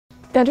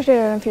The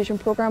InterTradeIreland Fusion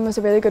programme was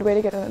a really good way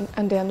to get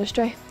into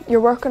industry. You're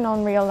working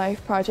on real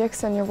life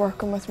projects and you're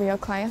working with real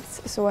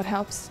clients, so it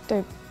helps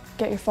to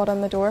get your foot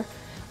in the door.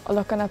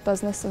 Looking at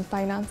business and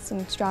finance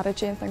and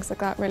strategy and things like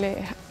that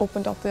really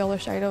opened up the other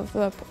side of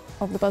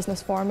the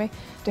business for me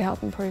to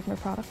help improve my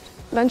product.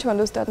 Lynch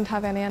Windows didn't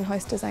have any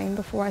in-house design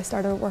before I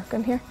started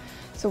working here,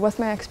 so with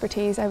my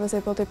expertise I was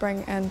able to bring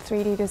in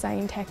 3D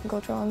design,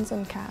 technical drawings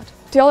and CAD.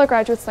 To all the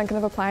graduates thinking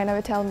of applying, I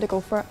would tell them to go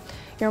for it.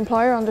 Your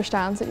employer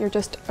understands that you're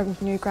just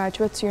a new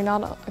graduate, so you're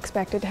not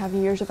expected to have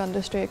years of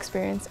industry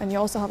experience, and you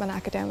also have an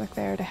academic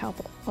there to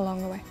help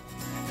along the way.